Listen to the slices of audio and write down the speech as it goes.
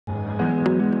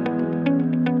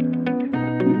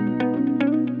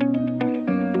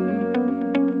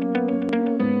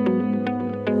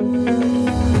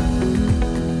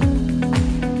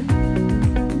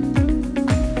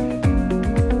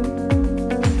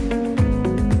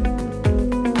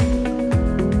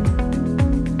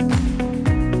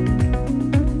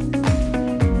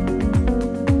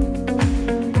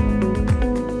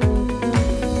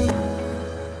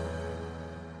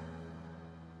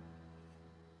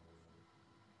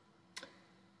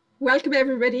Welcome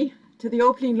everybody to the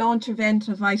opening launch event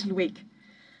of Vital Week,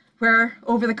 where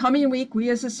over the coming week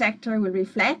we as a sector will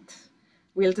reflect,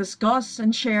 we'll discuss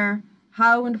and share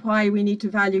how and why we need to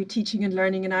value teaching and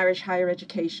learning in Irish higher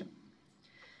education.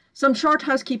 Some short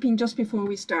housekeeping just before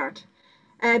we start.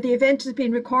 The event has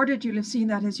been recorded, you'll have seen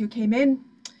that as you came in.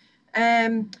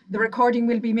 The recording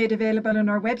will be made available on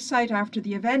our website after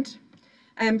the event.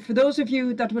 For those of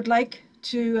you that would like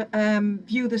to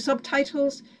view the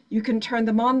subtitles, you can turn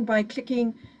them on by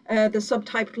clicking the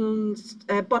subtitles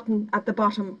button at the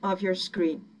bottom of your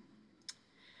screen.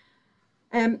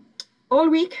 All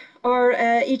week,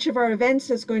 each of our events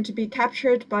is going to be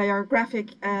captured by our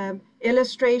graphic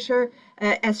illustrator,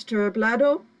 Esther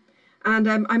Blado. And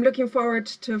I'm looking forward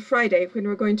to Friday when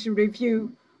we're going to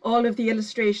review all of the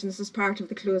illustrations as part of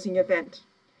the closing event.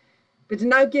 But it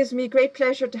now gives me great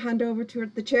pleasure to hand over to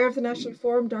the Chair of the National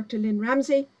Forum, Dr. Lynn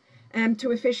Ramsey,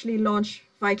 to officially launch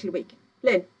Vital Week.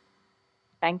 Lynn.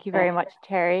 Thank you very much,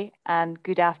 Terry, and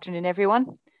good afternoon,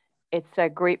 everyone. It's a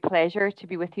great pleasure to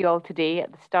be with you all today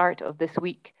at the start of this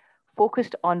week,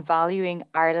 focused on valuing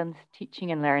Ireland's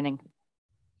teaching and learning.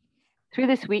 Through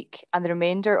this week and the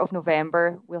remainder of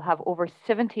November, we'll have over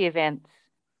 70 events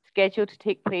scheduled to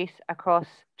take place across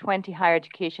 20 higher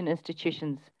education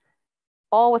institutions,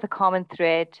 all with a common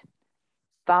thread: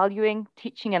 valuing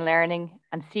teaching and learning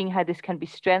and seeing how this can be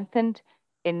strengthened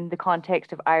in the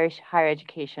context of Irish higher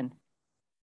education.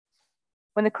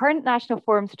 When the current National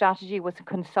Forum strategy was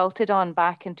consulted on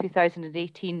back in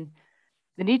 2018,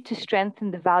 the need to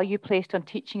strengthen the value placed on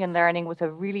teaching and learning was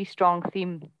a really strong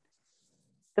theme.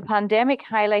 The pandemic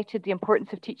highlighted the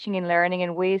importance of teaching and learning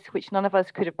in ways which none of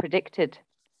us could have predicted.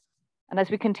 And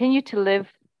as we continue to live,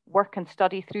 work and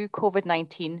study through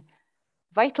COVID-19,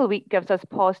 Vital Week gives us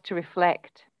pause to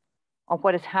reflect on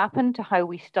what has happened to how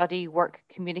we study, work,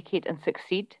 communicate and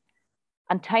succeed,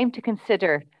 and time to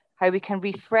consider how we can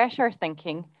refresh our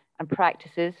thinking and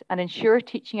practices and ensure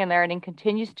teaching and learning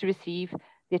continues to receive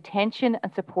the attention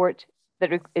and support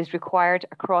that is required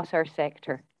across our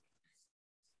sector.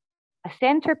 A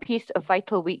centrepiece of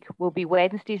Vital Week will be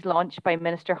Wednesday's launch by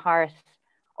Minister Harris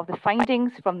of the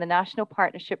findings from the National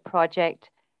Partnership Project,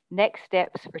 Next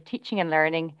Steps for Teaching and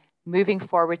Learning, Moving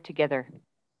Forward Together.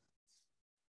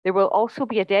 There will also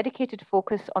be a dedicated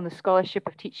focus on the scholarship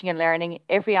of teaching and learning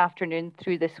every afternoon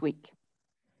through this week.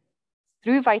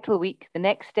 Through Vital Week, the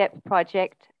Next Step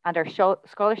project and our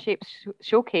scholarship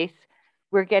showcase,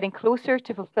 we're getting closer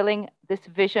to fulfilling this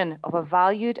vision of a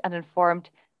valued and informed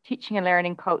teaching and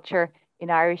learning culture in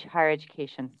Irish higher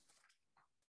education.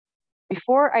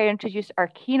 Before I introduce our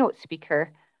keynote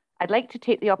speaker, I'd like to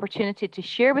take the opportunity to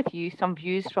share with you some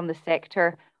views from the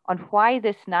sector on why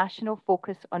this national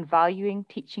focus on valuing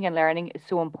teaching and learning is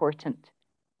so important.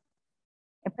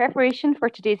 In preparation for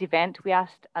today's event, we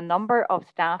asked a number of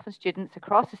staff and students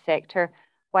across the sector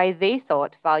why they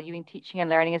thought valuing teaching and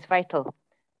learning is vital.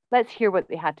 Let's hear what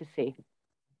they had to say.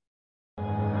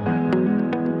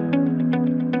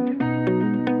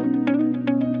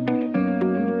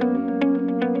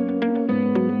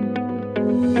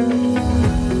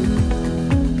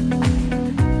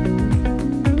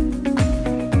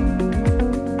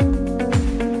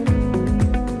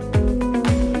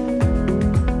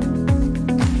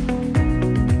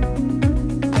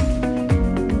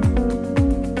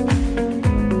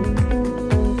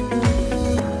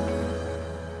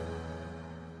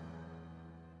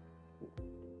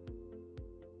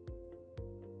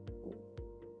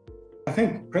 I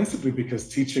think principally because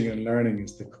teaching and learning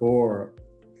is core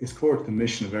to the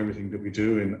mission of everything that we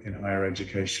do in higher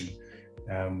education.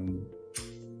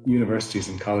 Universities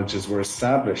and colleges were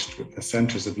established with the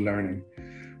centres of learning.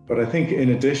 But I think in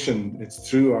addition, it's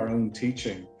through our own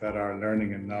teaching that our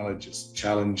learning and knowledge is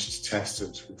challenged,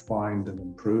 tested, refined and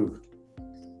improved.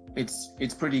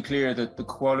 It's pretty clear that the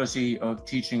quality of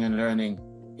teaching and learning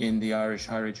in the Irish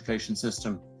higher education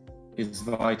system is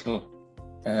vital.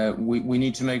 We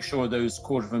need to make sure those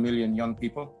 250,000 young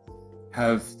people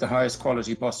have the highest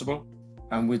quality possible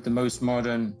and with the most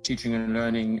modern teaching and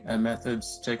learning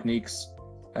methods, techniques,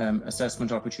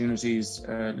 assessment opportunities,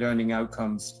 learning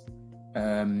outcomes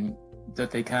that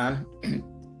they can,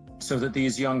 so that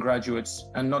these young graduates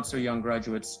and not so young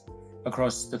graduates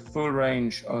across the full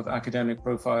range of academic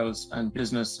profiles and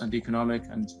business and economic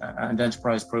and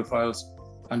enterprise profiles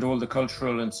and all the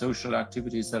cultural and social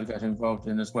activities they'll get involved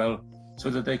in as well, so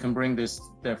that they can bring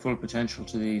their full potential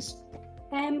to these.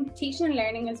 Teaching and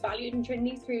learning is valued in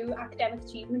Trinity through academic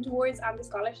achievement awards and the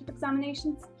scholarship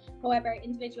examinations. However,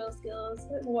 individual skills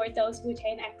award those who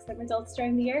attain excellent results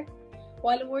during the year.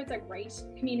 While awards are great,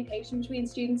 communication between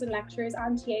students and lecturers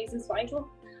and TAs is vital.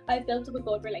 I've built up a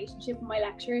good relationship with my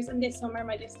lecturers, and this summer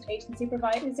my dissertation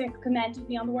supervisor commended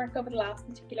me on the work over the last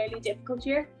particularly difficult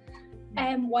year.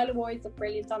 While awards of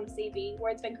brilliance on the CV,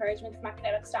 words of encouragement from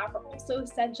academic staff are also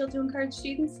essential to encourage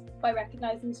students by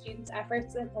recognising students'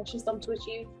 efforts and pushes them to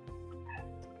achieve.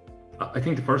 I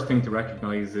think the first thing to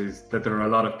recognise is that there are a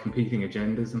lot of competing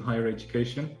agendas in higher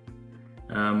education.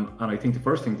 And I think the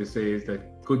first thing to say is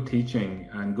that good teaching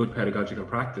and good pedagogical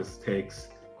practice takes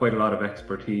quite a lot of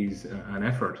expertise and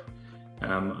effort.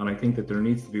 And I think that there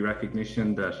needs to be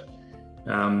recognition that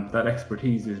that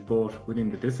expertise is both within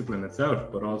the discipline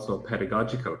itself, but also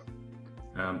pedagogical.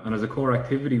 And as a core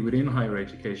activity within higher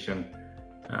education,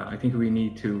 I think we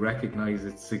need to recognise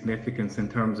its significance in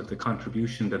terms of the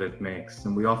contribution that it makes.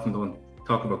 And we often don't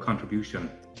talk about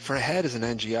contribution. For AHEAD as an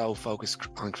NGO focused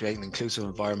on creating inclusive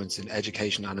environments in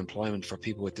education and employment for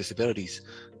people with disabilities,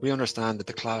 we understand that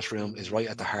the classroom is right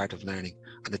at the heart of learning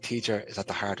and the teacher is at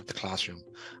the heart of the classroom.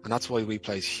 And that's why we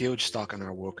place huge stock in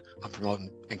our work on promoting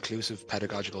inclusive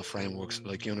pedagogical frameworks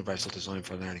like universal design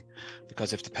for learning.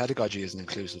 Because if the pedagogy isn't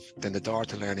inclusive, then the door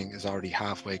to learning is already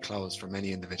halfway closed for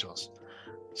many individuals.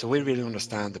 So we really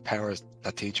understand the powers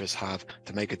that teachers have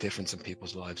to make a difference in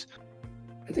people's lives.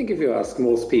 I think if you ask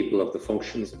most people of the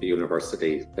functions of a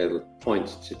university, they'll point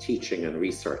to teaching and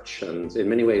research. And in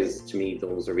many ways, to me,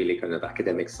 those are really kind of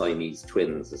academic Siamese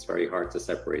twins. It's very hard to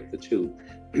separate the two.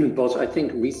 But I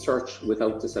think research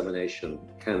without dissemination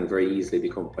can very easily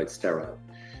become quite sterile.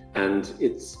 And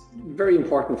it's very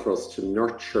important for us to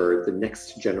nurture the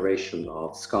next generation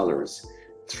of scholars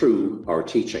through our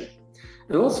teaching.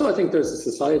 And also, I think there's a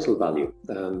societal value.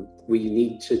 We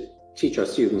need to teach our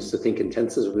students to think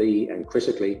intensively and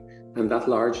critically, and that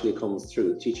largely comes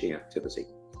through teaching activity.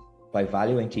 By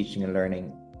valuing teaching and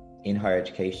learning in higher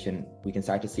education, we can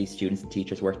start to see students and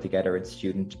teachers work together in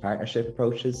student partnership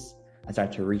approaches and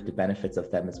start to reap the benefits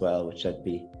of them as well, which I'd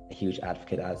be a huge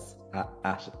advocate of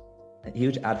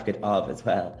as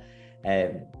well.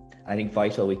 I think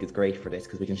VIT&L Week is great for this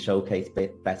because we can showcase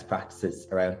best practices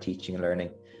around teaching and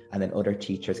learning, and then other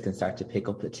teachers can start to pick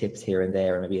up the tips here and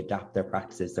there and maybe adapt their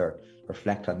practices or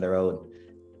reflect on their own.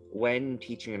 When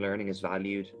teaching and learning is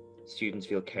valued, students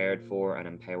feel cared for and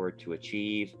empowered to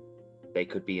achieve. They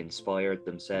could be inspired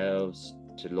themselves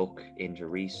to look into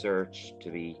research,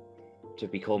 to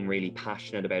become really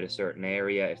passionate about a certain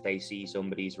area. If they see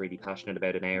somebody's really passionate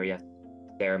about an area,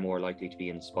 they're more likely to be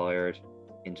inspired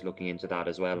into looking into that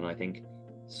as well. And I think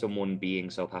someone being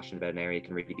so passionate about an area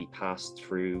can really be passed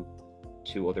through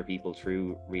to other people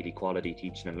through really quality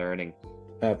teaching and learning.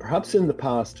 Perhaps in the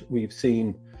past we've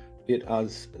seen it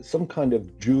as some kind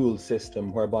of dual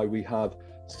system whereby we have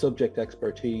subject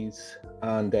expertise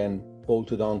and then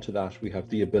bolted onto that we have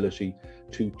the ability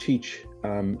to teach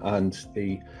and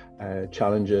the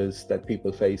challenges that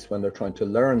people face when they're trying to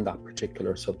learn that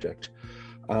particular subject.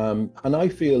 And I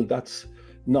feel that's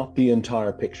not the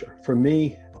entire picture. For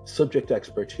me, subject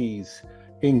expertise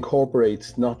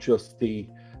incorporates not just the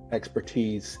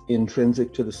expertise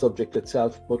intrinsic to the subject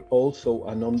itself, but also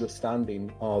an understanding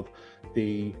of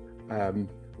the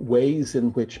ways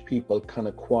in which people can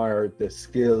acquire the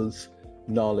skills,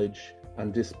 knowledge,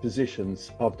 and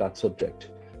dispositions of that subject.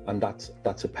 And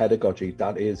that's a pedagogy,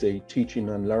 that is a teaching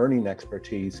and learning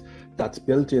expertise that's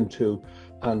built into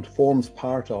and forms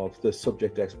part of the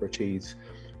subject expertise.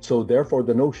 So therefore,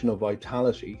 the notion of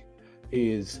vitality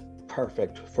is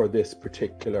perfect for this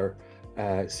particular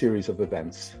series of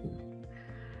events.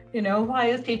 You know, why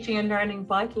is teaching and learning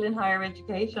vital in higher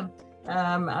education?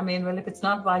 I mean, well, if it's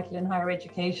not vital in higher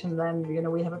education, then, you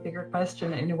know, we have a bigger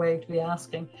question in a way to be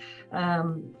asking.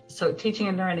 So teaching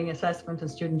and learning, assessment and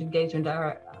student engagement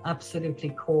are absolutely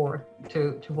core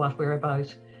to what we're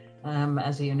about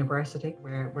as a university.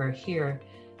 We're here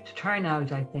to turn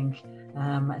out, I think,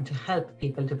 and to help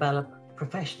people develop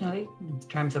professionally in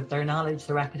terms of their knowledge,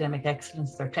 their academic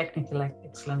excellence, their technical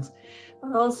excellence,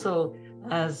 but also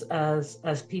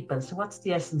as people. So what's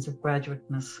the essence of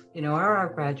graduateness? You know, are our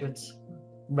graduates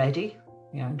ready,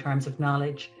 you know, in terms of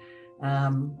knowledge,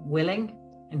 willing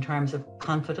in terms of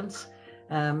confidence,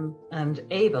 and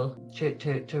able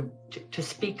to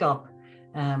speak up,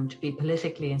 to be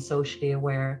politically and socially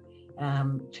aware,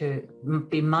 to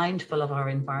be mindful of our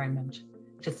environment,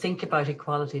 to think about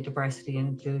equality, diversity and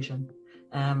inclusion,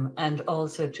 and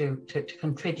also to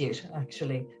contribute,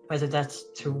 actually, whether that's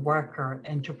through work or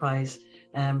enterprise,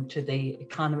 to the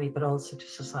economy, but also to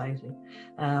society.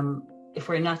 If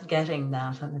we're not getting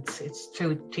that, and it's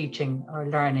through teaching or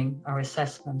learning, our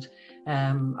assessment,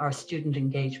 our student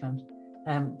engagement,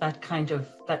 that kind of,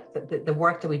 the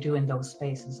work that we do in those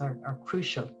spaces are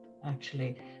crucial,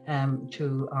 actually,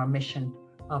 to our mission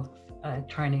of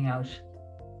turning out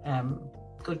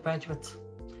good graduates.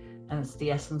 And it's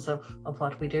the essence of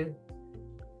what we do.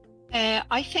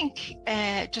 I think,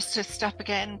 just to step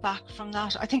again back from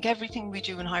that, I think everything we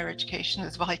do in higher education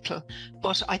is vital,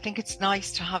 but I think it's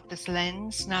nice to have this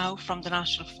lens now from the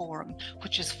National Forum,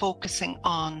 which is focusing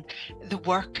on the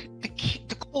work,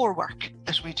 the core work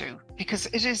that we do, because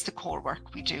it is the core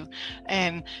work we do.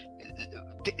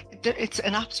 It's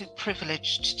an absolute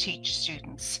privilege to teach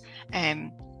students.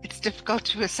 It's difficult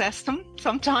to assess them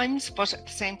sometimes, but at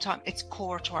the same time, it's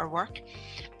core to our work.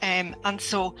 And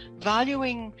so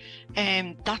valuing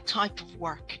that type of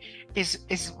work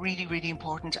is really, really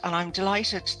important. And I'm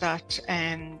delighted that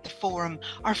the Forum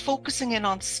are focusing in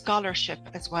on scholarship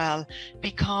as well,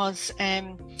 because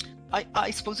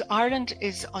I suppose Ireland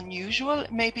is unusual,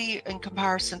 maybe in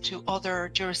comparison to other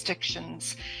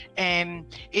jurisdictions, in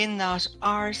that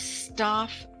our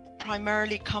staff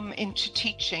primarily come into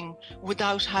teaching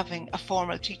without having a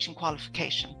formal teaching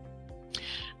qualification.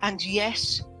 And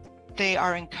yet they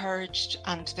are encouraged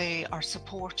and they are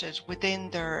supported within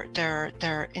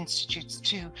their institutes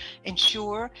to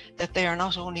ensure that they are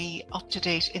not only up to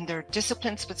date in their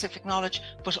discipline specific knowledge,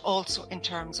 but also in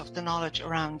terms of the knowledge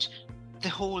around the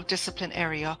whole discipline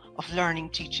area of learning,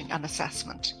 teaching and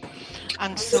assessment.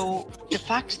 And so the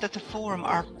fact that the Forum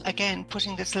are again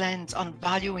putting this lens on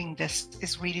valuing this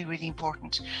is really, really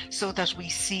important, so that we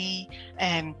see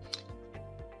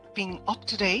being up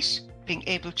to date, being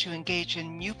able to engage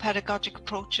in new pedagogic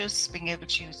approaches, being able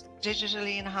to use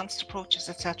digitally enhanced approaches,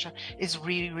 etc., is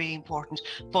really, really important.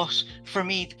 But for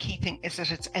me, the key thing is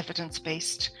that it's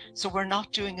evidence-based. So we're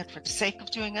not doing it for the sake of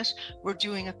doing it. We're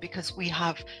doing it because we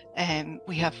have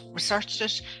researched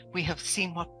it, we have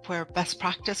seen where best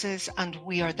practice is, and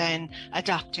we are then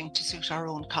adapting to suit our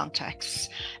own contexts.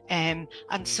 And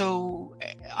so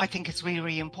I think it's really,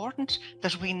 really important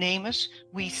that we name it.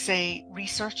 We say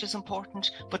research is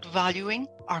important, but valuing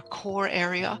our core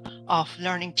area of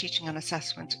learning, teaching and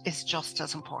assessment is just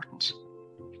as important.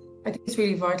 I think it's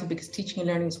really vital, because teaching and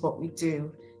learning is what we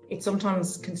do. It's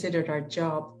sometimes considered our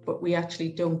job, but we actually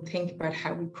don't think about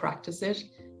how we practice it.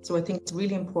 So I think it's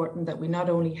really important that we not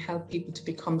only help people to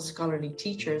become scholarly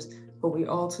teachers, but we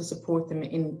also support them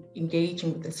in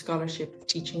engaging with the scholarship of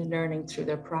teaching and learning through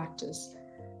their practice.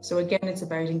 So again, it's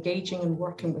about engaging and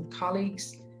working with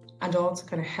colleagues, and also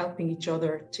kind of helping each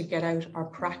other to get out our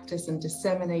practice and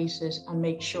disseminate it and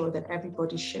make sure that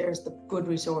everybody shares the good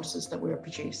resources that we're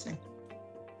producing.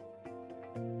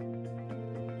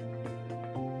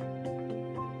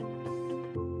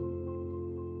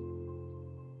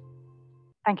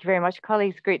 Thank you very much,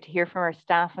 colleagues. Great to hear from our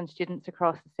staff and students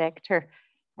across the sector.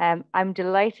 I'm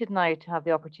delighted now to have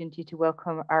the opportunity to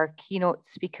welcome our keynote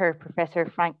speaker,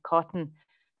 Professor Frank Coton.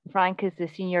 Frank is the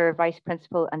Senior Vice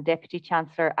Principal and Deputy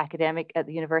Chancellor Academic at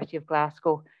the University of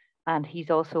Glasgow, and he's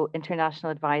also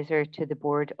International Advisor to the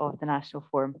Board of the National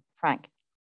Forum. Frank.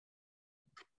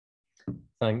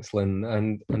 Thanks, Lynn.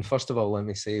 And first of all, let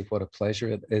me say what a pleasure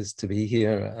it is to be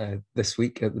here this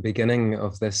week at the beginning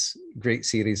of this great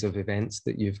series of events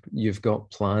that you've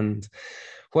got planned.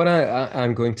 What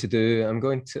I'm going to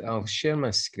do, I'll share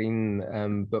my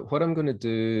screen, but what I'm going to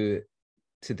do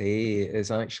today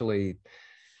is actually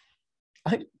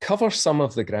cover some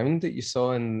of the ground that you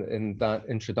saw in that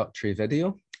introductory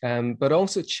video, but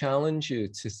also challenge you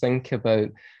to think about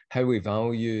how we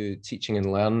value teaching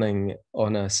and learning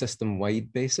on a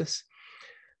system-wide basis,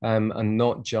 and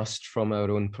not just from our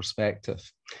own perspective.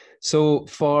 So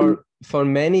for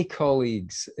many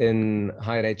colleagues in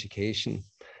higher education,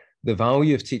 the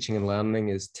value of teaching and learning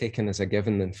is taken as a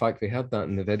given. In fact, we heard that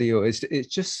in the video. It's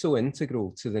just so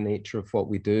integral to the nature of what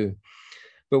we do.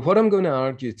 But what I'm going to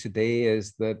argue today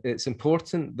is that it's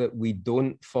important that we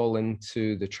don't fall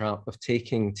into the trap of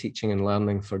taking teaching and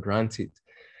learning for granted.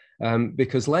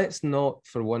 Because let's not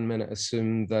for 1 minute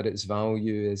assume that its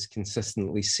value is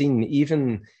consistently seen,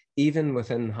 even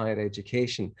within higher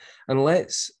education. And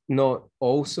let's not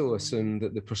also assume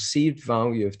that the perceived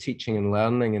value of teaching and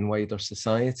learning in wider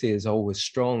society is always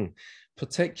strong,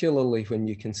 particularly when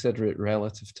you consider it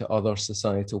relative to other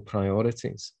societal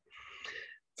priorities.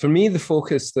 For me, the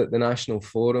focus that the National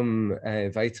Forum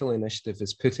VIT&L initiative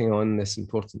is putting on this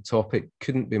important topic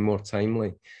couldn't be more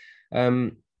timely.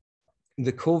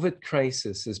 The COVID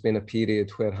crisis has been a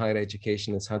period where higher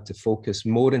education has had to focus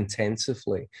more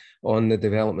intensively on the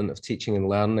development of teaching and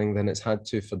learning than it's had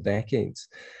to for decades.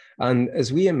 And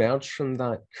as we emerge from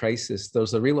that crisis,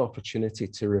 there's a real opportunity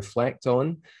to reflect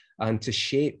on and to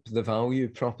shape the value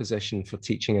proposition for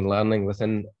teaching and learning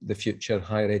within the future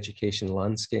higher education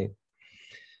landscape.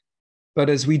 But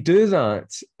as we do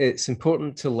that, it's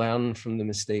important to learn from the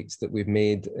mistakes that we've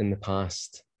made in the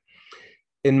past.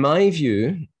 In my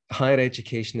view, higher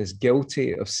education is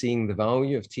guilty of seeing the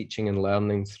value of teaching and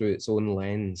learning through its own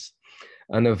lens,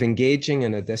 and of engaging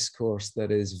in a discourse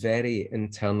that is very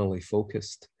internally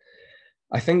focused.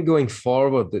 I think going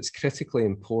forward, it's critically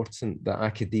important that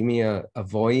academia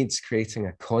avoids creating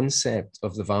a concept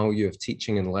of the value of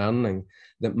teaching and learning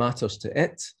that matters to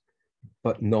it,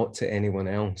 but not to anyone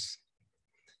else.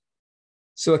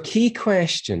 So a key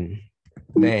question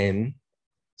then,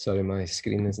 sorry, my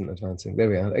screen isn't advancing. There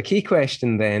we are. A key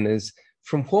question then is,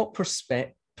 from what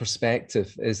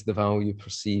perspective is the value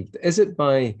perceived? Is it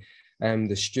by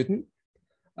the student,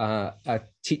 a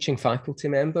teaching faculty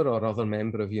member or other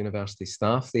member of university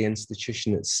staff, the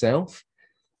institution itself,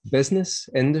 business,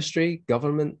 industry,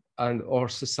 government, or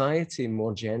society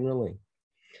more generally?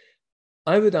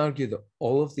 I would argue that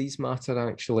all of these matter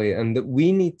actually, and that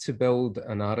we need to build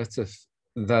a narrative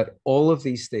that all of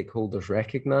these stakeholders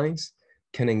recognize,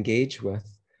 can engage with,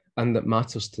 and that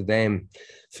matters to them.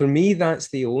 For me, that's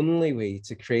the only way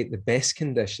to create the best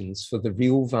conditions for the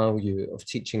real value of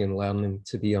teaching and learning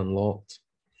to be unlocked.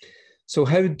 So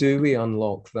how do we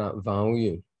unlock that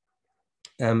value?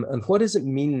 And what does it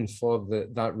mean for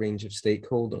that range of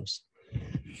stakeholders?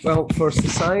 Well, for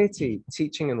society,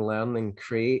 teaching and learning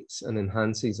creates and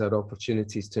enhances our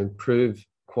opportunities to improve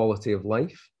quality of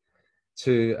life,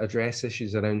 to address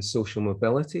issues around social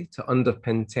mobility, to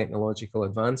underpin technological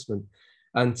advancement,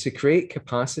 and to create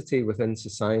capacity within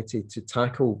society to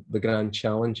tackle the grand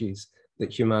challenges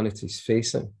that humanity is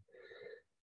facing.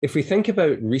 If we think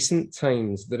about recent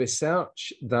times, the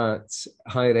research that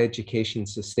higher education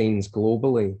sustains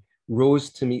globally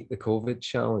rose to meet the COVID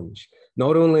challenge,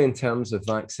 not only in terms of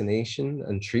vaccination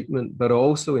and treatment, but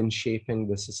also in shaping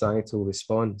the societal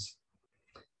response.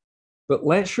 But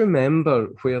let's remember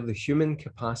where the human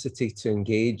capacity to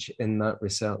engage in that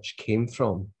research came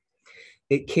from.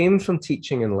 It came from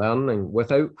teaching and learning,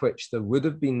 without which there would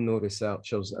have been no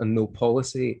researchers and no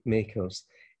policy makers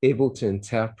able to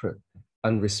interpret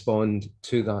and respond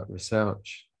to that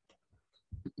research.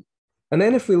 And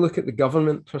then if we look at the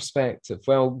government perspective,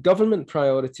 well, government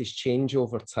priorities change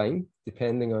over time,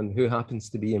 depending on who happens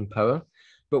to be in power.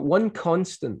 But one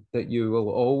constant that you will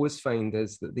always find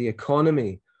is that the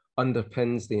economy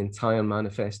underpins the entire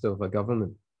manifesto of a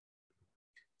government.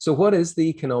 So what is the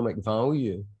economic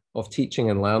value of teaching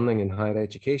and learning in higher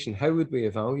education? How would we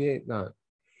evaluate that?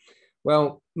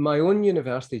 Well, my own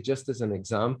university, just as an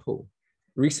example,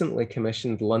 recently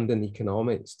commissioned London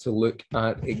Economics to look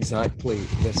at exactly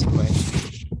this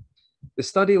question. The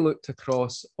study looked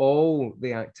across all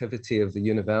the activity of the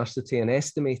university and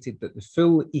estimated that the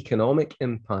full economic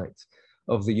impact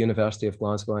of the University of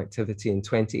Glasgow activity in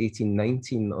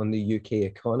 2018-19 on the UK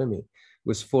economy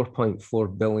was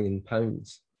 £4.4 billion.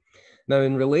 Now,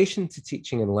 in relation to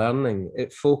teaching and learning,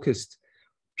 it focused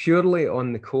purely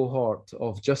on the cohort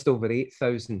of just over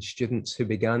 8,000 students who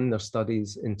began their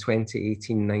studies in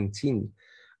 2018-19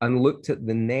 and looked at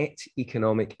the net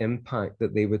economic impact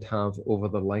that they would have over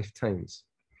their lifetimes.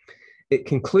 It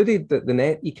concluded that the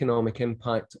net economic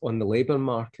impact on the labour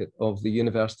market of the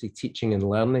university teaching and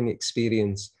learning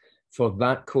experience for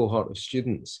that cohort of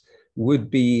students would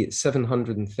be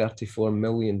 £734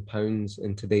 million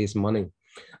in today's money.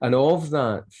 And of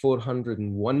that,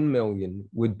 401 million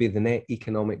would be the net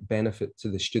economic benefit to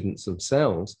the students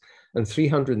themselves, and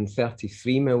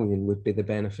 333 million would be the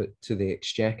benefit to the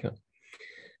exchequer.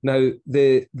 Now,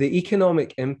 the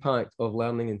economic impact of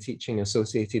learning and teaching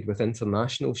associated with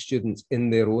international students in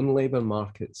their own labour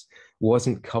markets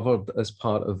wasn't covered as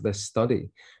part of this study,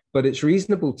 but it's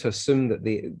reasonable to assume that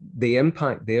the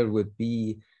impact there would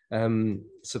be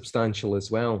substantial as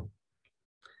well.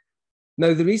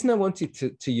 Now, the reason I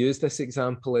wanted to use this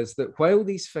example is that while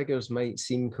these figures might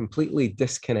seem completely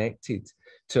disconnected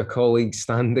to a colleague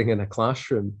standing in a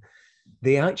classroom,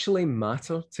 they actually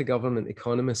matter to government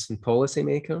economists and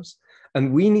policymakers.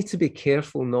 And we need to be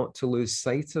careful not to lose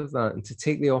sight of that and to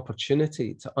take the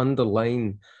opportunity to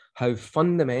underline how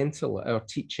fundamental our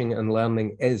teaching and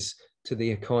learning is to the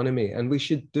economy. And we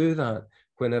should do that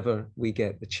whenever we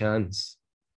get the chance.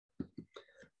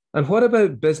 And what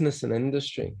about business and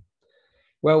industry?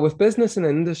 Well, with business and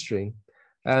industry,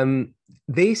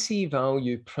 they see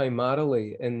value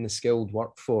primarily in the skilled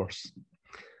workforce.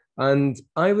 And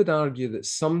I would argue that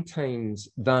sometimes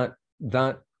that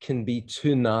can be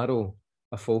too narrow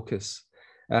a focus,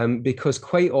 because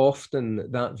quite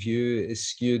often that view is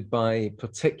skewed by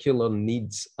particular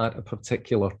needs at a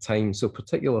particular time. So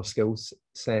particular skill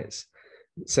sets,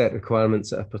 set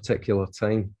requirements at a particular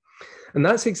time. And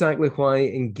that's exactly why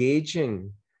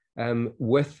engaging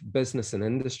with business and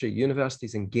industry,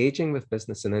 universities engaging with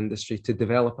business and industry to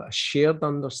develop a shared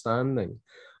understanding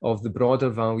of the broader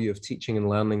value of teaching and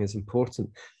learning is important,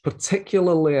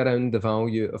 particularly around the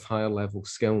value of higher level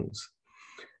skills.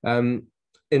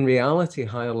 In reality,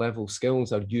 higher level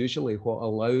skills are usually what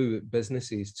allow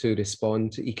businesses to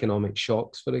respond to economic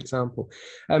shocks, for example.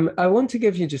 I want to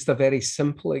give you just a very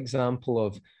simple example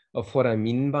of what I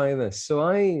mean by this. So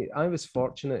I was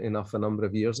fortunate enough a number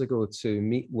of years ago to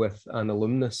meet with an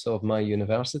alumnus of my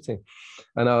university.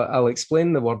 And I'll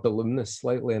explain the word alumnus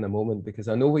slightly in a moment, because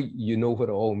I know you know what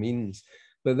it all means.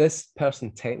 But this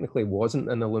person technically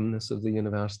wasn't an alumnus of the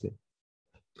university.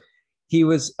 He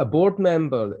was a board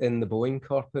member in the Boeing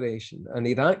Corporation, and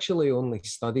he'd actually only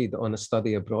studied on a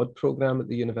study abroad program at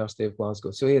the University of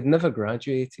Glasgow. So he had never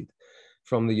graduated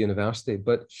from the university,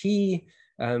 but he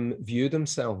viewed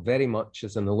himself very much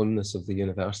as an alumnus of the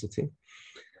university.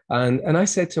 And I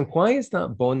said to him, why is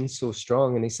that bond so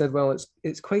strong? And he said, well,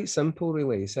 it's quite simple,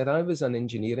 really. He said, I was an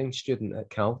engineering student at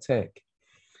Caltech,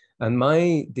 and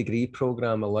my degree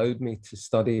program allowed me to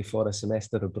study for a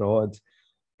semester abroad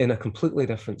in a completely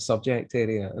different subject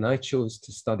area. And I chose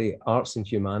to study arts and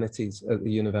humanities at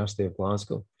the University of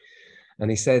Glasgow.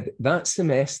 And he said, that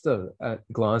semester at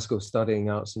Glasgow studying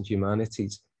arts and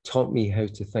humanities taught me how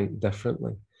to think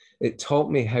differently. It taught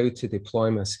me how to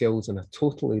deploy my skills in a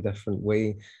totally different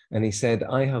way. And he said,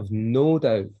 I have no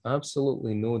doubt,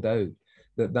 absolutely no doubt,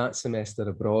 that semester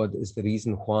abroad is the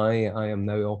reason why I am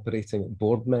now operating at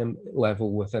board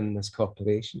level within this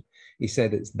corporation. He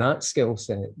said it's that skill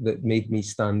set that made me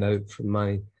stand out from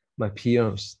my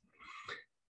peers.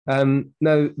 Now,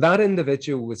 that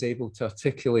individual was able to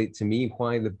articulate to me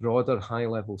why the broader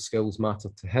high-level skills matter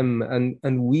to him,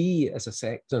 and we as a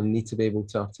sector need to be able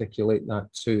to articulate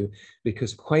that too,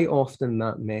 because quite often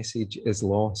that message is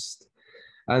lost.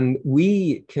 And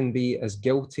we can be as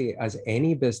guilty as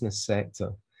any business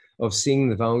sector of seeing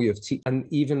the value of teaching, and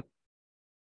even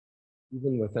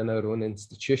within our own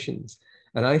institutions.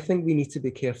 And I think we need to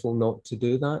be careful not to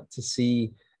do that, to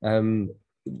see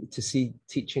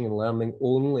teaching and learning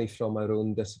only from our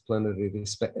own disciplinary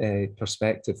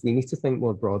perspective. We need to think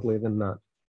more broadly than that.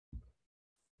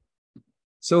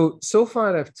 So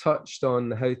far I've touched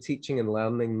on how teaching and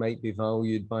learning might be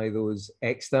valued by those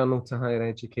external to higher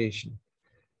education.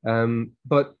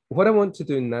 But what I want to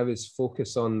do now is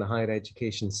focus on the higher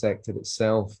education sector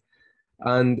itself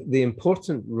and the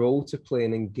important role to play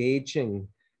in engaging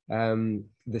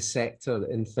the sector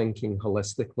in thinking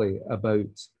holistically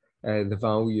about the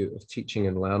value of teaching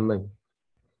and learning.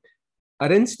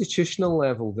 At institutional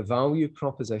level, the value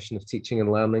proposition of teaching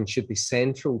and learning should be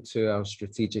central to our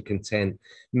strategic intent.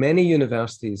 Many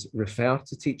universities refer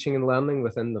to teaching and learning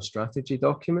within their strategy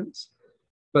documents,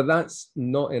 but that's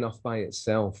not enough by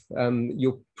itself.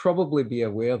 You'll probably be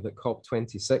aware that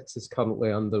COP26 is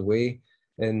currently underway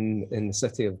in the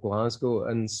city of Glasgow.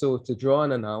 And so to draw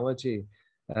an analogy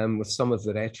with some of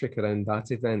the rhetoric around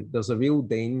that event, there's a real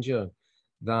danger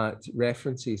that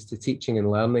references to teaching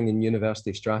and learning in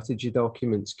university strategy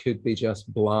documents could be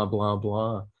just blah, blah,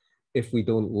 blah if we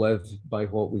don't live by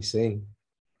what we say.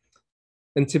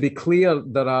 And to be clear,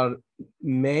 there are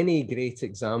many great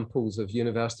examples of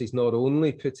universities not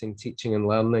only putting teaching and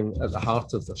learning at the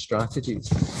heart of their strategies,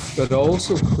 but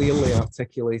also clearly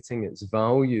articulating its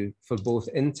value for both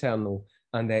internal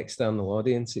and external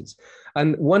audiences.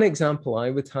 And one example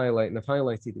I would highlight, and I've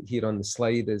highlighted it here on the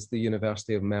slide, is the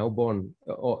University of Melbourne,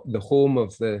 the home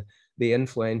of the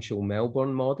influential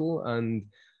Melbourne model,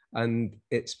 and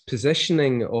its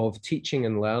positioning of teaching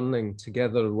and learning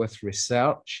together with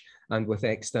research and with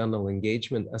external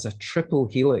engagement as a triple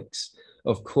helix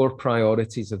of core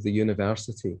priorities of the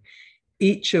university.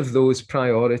 Each of those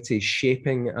priorities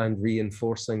shaping and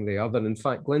reinforcing the other. In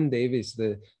fact, Glyn Davies,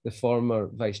 the former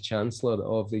Vice-Chancellor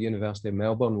of the University of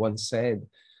Melbourne, once said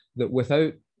that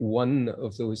without one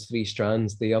of those three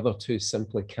strands, the other two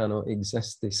simply cannot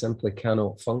exist, they simply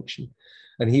cannot function.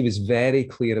 And he was very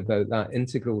clear about that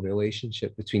integral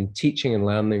relationship between teaching and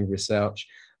learning, research,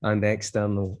 and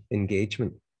external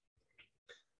engagement.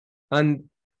 And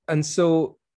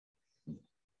so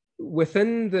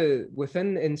within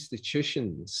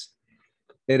institutions,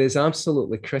 it is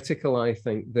absolutely critical, I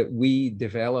think, that we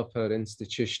develop our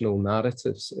institutional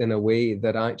narratives in a way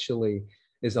that actually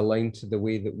is aligned to the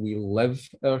way that we live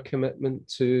our commitment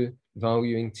to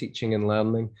valuing teaching and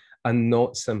learning, and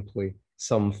not simply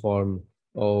some form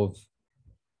of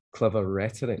clever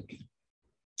rhetoric.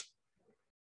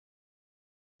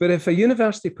 But if a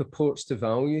university purports to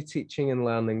value teaching and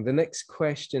learning, the next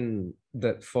question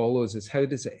that follows is, how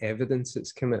does it evidence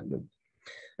its commitment?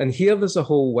 And here there's a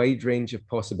whole wide range of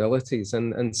possibilities,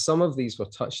 and some of these were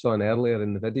touched on earlier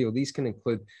in the video. These can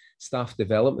include staff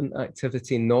development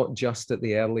activity, not just at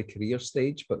the early career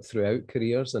stage, but throughout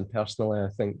careers. And personally, I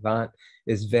think that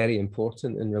is very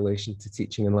important in relation to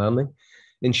teaching and learning.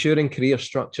 Ensuring career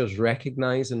structures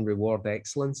recognize and reward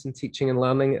excellence in teaching and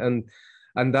learning.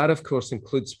 And that, of course,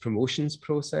 includes promotions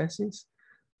processes.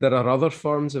 There are other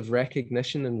forms of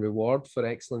recognition and reward for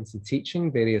excellence in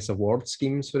teaching, various award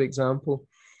schemes, for example.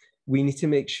 We need to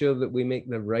make sure that we make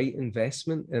the right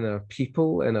investment in our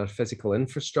people, in our physical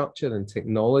infrastructure and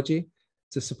technology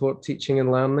to support teaching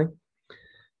and learning.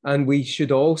 And we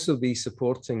should also be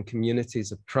supporting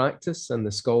communities of practice and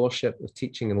the scholarship of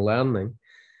teaching and learning,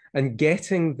 and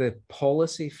getting the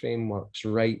policy frameworks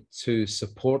right to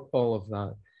support all of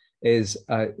that is,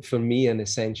 for me, an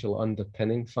essential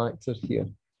underpinning factor here.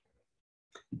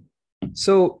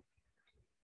 So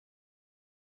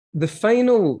the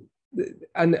final,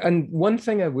 and one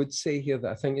thing I would say here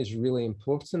that I think is really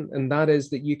important, and that is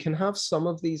that you can have some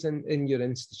of these in your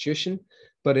institution,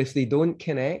 but if they don't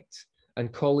connect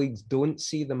and colleagues don't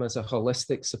see them as a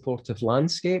holistic supportive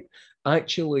landscape,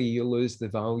 actually you lose the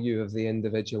value of the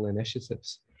individual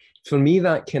initiatives. For me,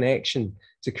 that connection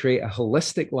to create a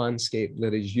holistic landscape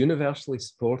that is universally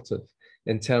supportive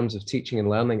in terms of teaching and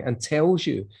learning, and tells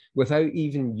you, without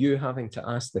even you having to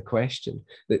ask the question,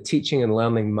 that teaching and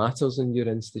learning matters in your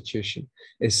institution,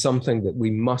 is something that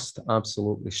we must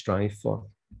absolutely strive for.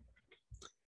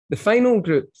 The final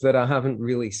group that I haven't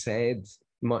really said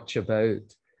much about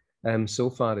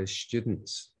so far is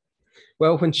students.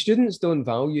 Well, when students don't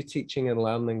value teaching and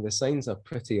learning, the signs are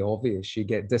pretty obvious. You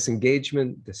get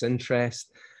disengagement,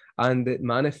 disinterest, and it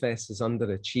manifests as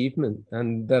underachievement.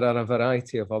 And there are a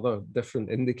variety of other different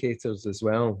indicators as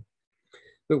well.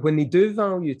 But when they do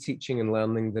value teaching and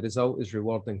learning, the result is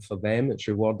rewarding for them, it's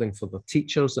rewarding for the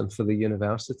teachers and for the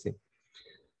university.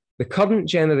 The current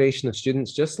generation of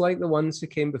students, just like the ones who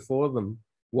came before them,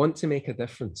 want to make a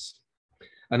difference.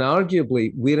 And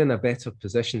arguably, we're in a better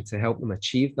position to help them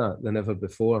achieve that than ever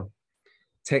before.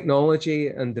 Technology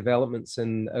and developments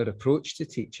in our approach to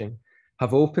teaching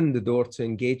have opened the door to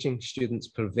engaging students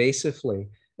pervasively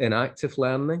in active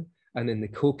learning and in the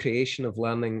co-creation of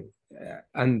learning,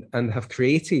 and have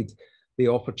created the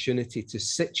opportunity to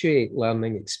situate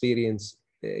learning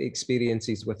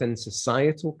experiences within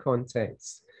societal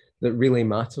contexts that really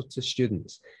matter to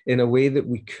students in a way that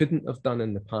we couldn't have done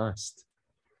in the past.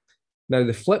 Now,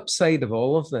 the flip side of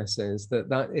all of this is that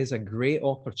that is a great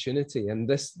opportunity, and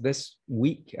this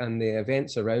week and the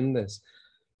events around this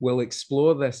will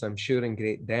explore this, I'm sure, in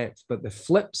great depth. But the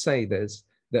flip side is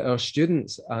that our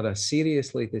students are a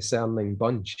seriously discerning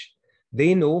bunch.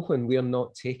 They know when we're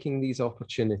not taking these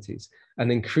opportunities,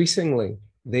 and increasingly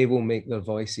they will make their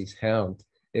voices heard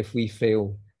if we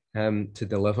fail to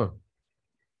deliver.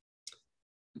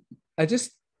 I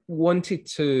just wanted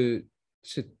to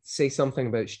say something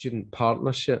about student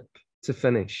partnership to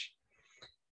finish.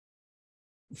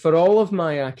 For all of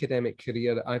my academic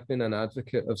career, I've been an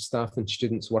advocate of staff and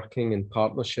students working in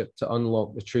partnership to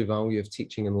unlock the true value of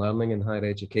teaching and learning in higher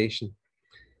education.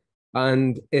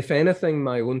 And if anything,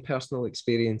 my own personal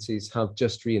experiences have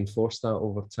just reinforced that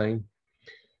over time.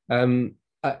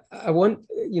 I want,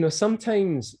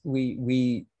 sometimes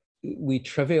we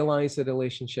trivialize the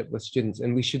relationship with students,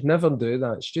 and we should never do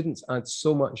that. Students add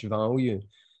so much value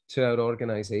to our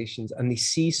organizations, and they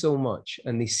see so much,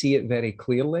 and they see it very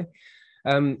clearly.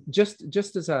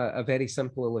 Just as a very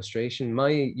simple illustration, my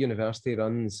university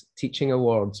runs teaching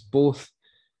awards, both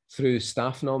through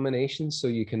staff nominations, so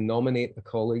you can nominate a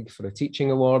colleague for a teaching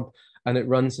award, and it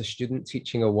runs a student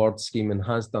teaching award scheme and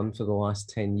has done for the last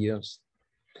 10 years.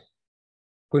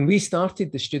 When we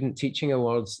started the Student Teaching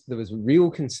Awards, there was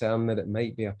real concern that it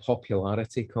might be a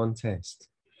popularity contest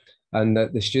and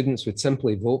that the students would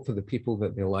simply vote for the people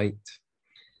that they liked.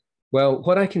 Well,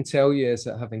 what I can tell you is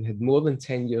that having had more than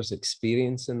 10 years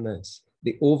experience in this,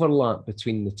 the overlap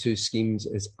between the two schemes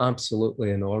is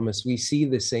absolutely enormous. We see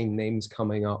the same names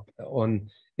coming up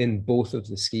in both of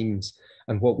the schemes.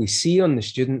 And what we see on the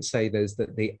student side is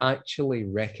that they actually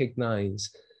recognize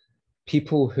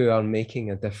people who are making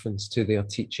a difference to their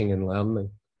teaching and learning.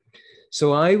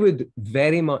 So I would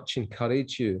very much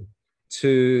encourage you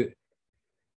to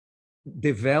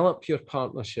develop your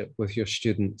partnership with your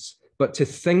students, but to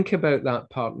think about that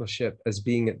partnership as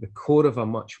being at the core of a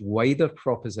much wider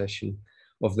proposition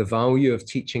of the value of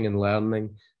teaching and learning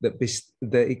that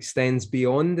extends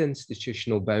beyond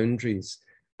institutional boundaries,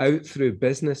 out through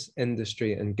business,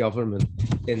 industry, and government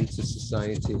into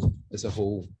society as a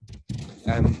whole.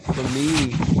 For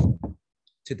me,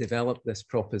 to develop this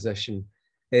proposition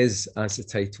is, as the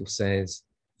title says,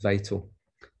 vital.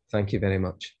 Thank you very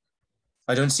much.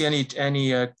 I don't see any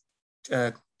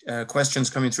questions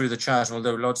coming through the chat,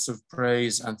 although lots of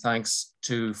praise and thanks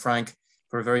to Frank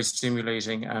for a very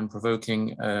stimulating and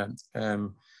provoking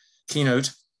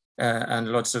keynote,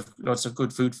 and lots of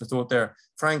good food for thought there.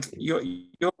 Frank, your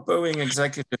Boeing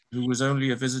executive, who was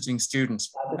only a visiting student,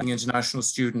 an international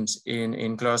student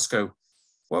in Glasgow,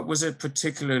 what was it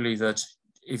particularly that,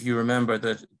 if you remember,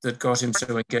 that got him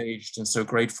so engaged and so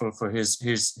grateful for his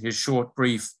short,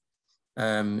 brief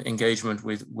engagement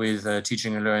with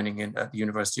teaching and learning at the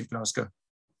University of Glasgow?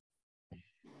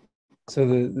 So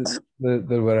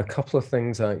there were a couple of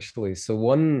things actually. So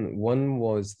one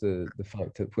was the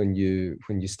fact that when you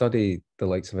study the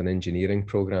likes of an engineering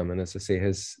program, and as I say,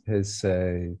 his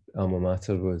alma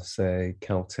mater was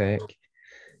Caltech,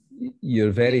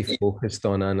 you're very focused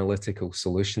on analytical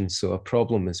solutions. So a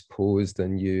problem is posed,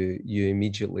 and you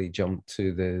immediately jump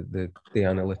to the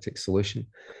analytic solution.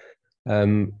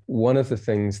 One of the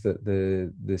things that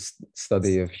the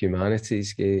study of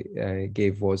humanities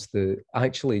gave was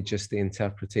actually just the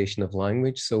interpretation of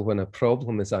language. So when a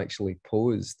problem is actually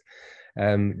posed,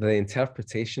 the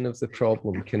interpretation of the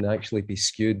problem can actually be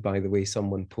skewed by the way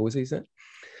someone poses it.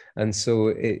 And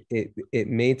so it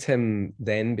made him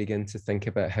then begin to think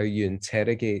about how you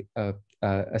interrogate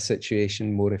a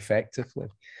situation more effectively.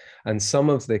 And some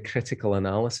of the critical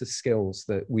analysis skills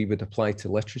that we would apply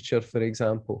to literature, for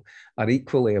example, are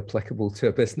equally applicable to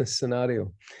a business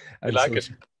scenario. And like it.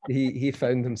 He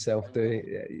found himself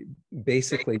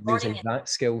basically using that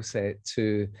skill set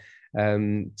to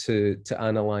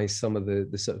analyze some of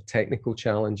the sort of technical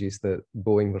challenges that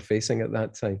Boeing were facing at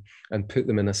that time and put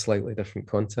them in a slightly different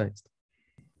context.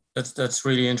 That's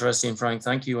really interesting, Frank.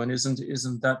 Thank you. And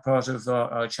isn't that part of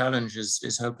our challenge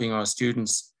is helping our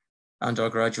students and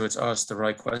our graduates ask the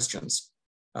right questions?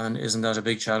 And isn't that a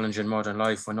big challenge in modern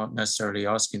life? We're not necessarily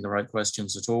asking the right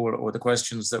questions at all, or the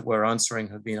questions that we're answering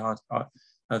have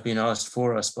been asked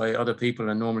for us by other people,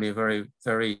 and normally a very,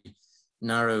 very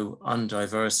narrow,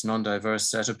 non-diverse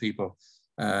set of people,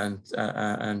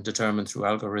 and determined through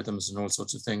algorithms and all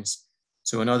sorts of things.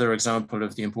 So another example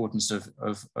of the importance of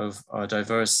our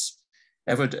diverse,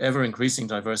 ever increasing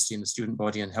diversity in the student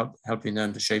body, and helping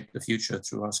them to shape the future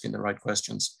through asking the right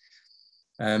questions.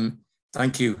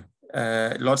 Thank you.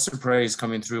 Lots of praise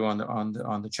coming through on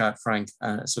the chat, Frank.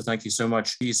 So thank you so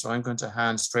much. So I'm going to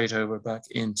hand straight over back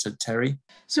into Terry.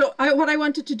 So what I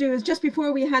wanted to do is, just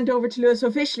before we hand over to Lewis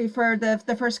officially for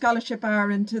the first scholarship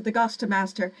hour and to the Gosta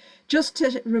Master, just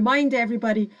to remind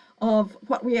everybody of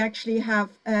what we actually have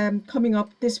coming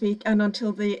up this week and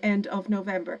until the end of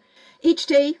November. Each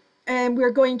day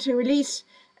we're going to release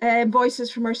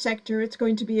voices from our sector. It's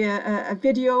going to be a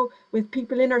video with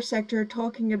people in our sector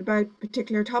talking about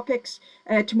particular topics.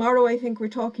 Tomorrow, I think we're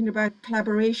talking about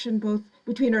collaboration, both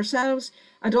between ourselves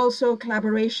and also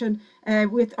collaboration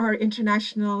with our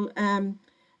international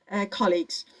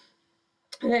colleagues.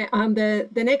 On the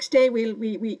next day,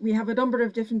 we have a number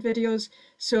of different videos,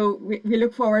 so we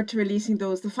look forward to releasing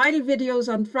those. The final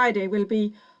videos on Friday will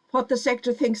be what the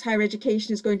sector thinks higher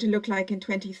education is going to look like in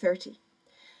 2030.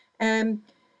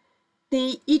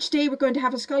 Each day we're going to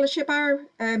have a scholarship hour,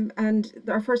 and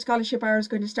our first scholarship hour is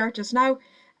going to start just now,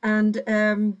 and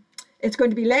it's going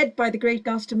to be led by the great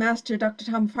Gosta Master, Dr.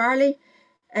 Tom Farley.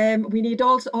 We need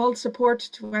all support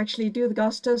to actually do the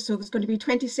Gosta, so there's going to be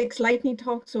 26 lightning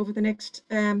talks over the next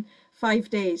 5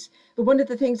 days. But one of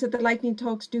the things that the lightning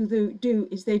talks do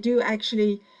is they do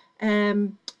actually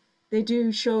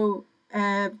show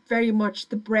very much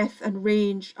the breadth and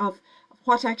range of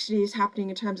what actually is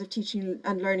happening in terms of teaching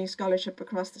and learning scholarship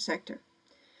across the sector.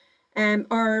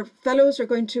 Our fellows are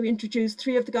going to introduce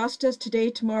 3 of the Gostas today,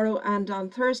 tomorrow, and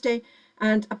on Thursday,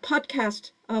 and a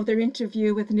podcast of their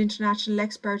interview with an international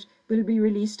expert will be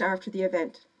released after the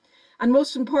event. And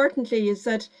most importantly is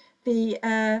that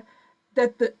the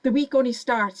week only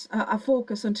starts a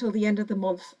focus until the end of the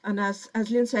month. And as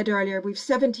Lynn said earlier, we've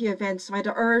 70 events, so I'd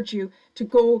urge you to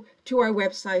go to our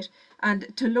website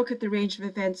and to look at the range of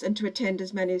events and to attend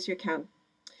as many as you can.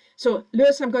 So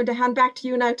Lewis, I'm going to hand back to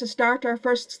you now to start our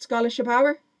first scholarship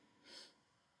hour.